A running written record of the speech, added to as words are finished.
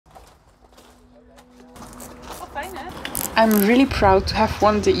I'm really proud to have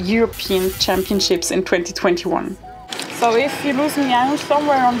won the European Championships in 2021. So if you lose me, I'm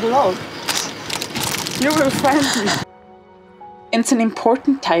somewhere on the road. You will find me. It's an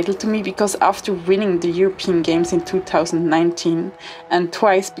important title to me because after winning the European Games in 2019 and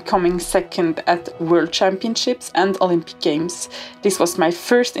twice becoming second at World Championships and Olympic Games, this was my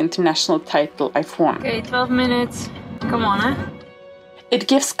first international title I've won. Okay, 12 minutes. Come on, eh? It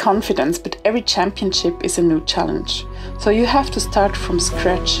gives confidence, but every championship is a new challenge. So you have to start from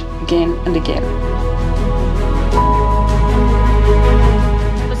scratch again and again.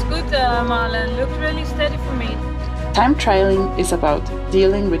 That's good, Marlen. Looked really steady for me. Time trialing is about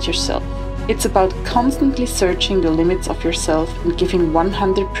dealing with yourself. It's about constantly searching the limits of yourself and giving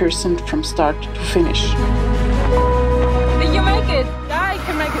 100% from start to finish. Did you make it? Yeah, I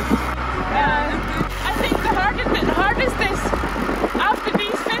can make it. I think the hardest is after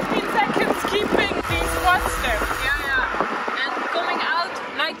these 15 seconds keeping these squats there. Yeah. And coming out,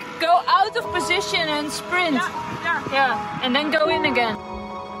 like go out of position and sprint. Yeah. And then go in again.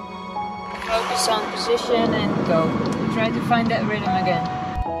 Focus on position and go. Try to find that rhythm again.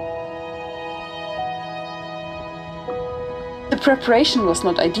 The preparation was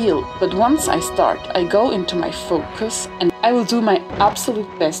not ideal, but once I start, I go into my focus and I will do my absolute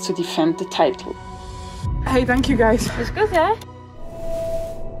best to defend the title. Hey, thank you guys. It's good, yeah?